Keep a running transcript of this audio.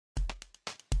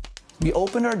We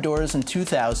opened our doors in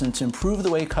 2000 to improve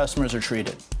the way customers are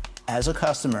treated. As a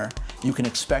customer, you can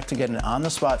expect to get an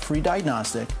on-the-spot free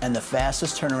diagnostic and the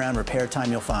fastest turnaround repair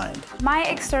time you'll find. My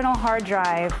external hard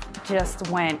drive just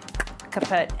went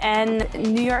kaput, and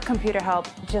New York Computer Help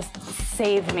just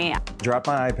saved me. Dropped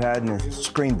my iPad and the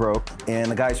screen broke, and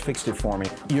the guys fixed it for me.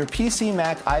 Your PC,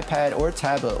 Mac, iPad, or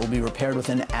tablet will be repaired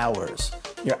within hours.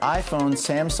 Your iPhone,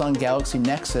 Samsung Galaxy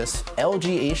Nexus,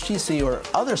 LG HTC, or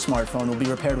other smartphone will be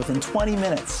repaired within 20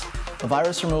 minutes.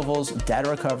 Virus removals, data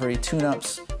recovery,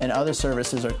 tune-ups, and other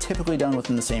services are typically done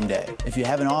within the same day. If you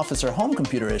have an office or home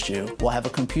computer issue, we'll have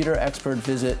a computer expert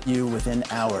visit you within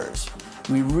hours.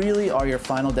 We really are your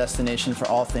final destination for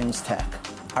all things tech.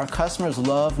 Our customers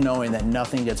love knowing that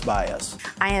nothing gets by us.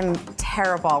 I am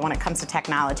terrible when it comes to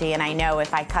technology, and I know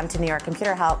if I come to New York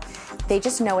Computer Help, they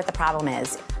just know what the problem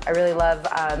is. I really love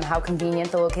how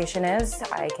convenient the location is.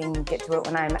 I can get to it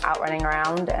when I'm out running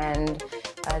around, and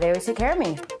they always take care of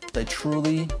me. I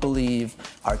truly believe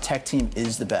our tech team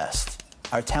is the best.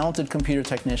 Our talented computer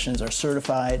technicians are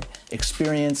certified,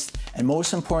 experienced, and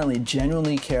most importantly,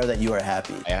 genuinely care that you are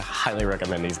happy. I highly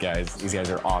recommend these guys. These guys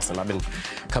are awesome. I've been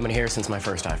coming here since my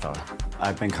first iPhone.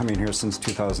 I've been coming here since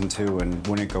 2002 and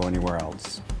wouldn't go anywhere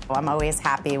else. I'm always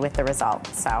happy with the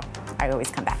results, so I always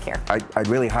come back here. I'd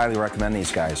really highly recommend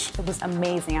these guys. It was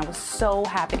amazing. I was so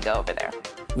happy to go over there.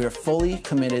 We are fully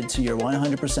committed to your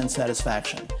 100%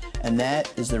 satisfaction, and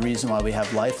that is the reason why we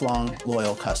have lifelong,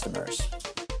 loyal customers.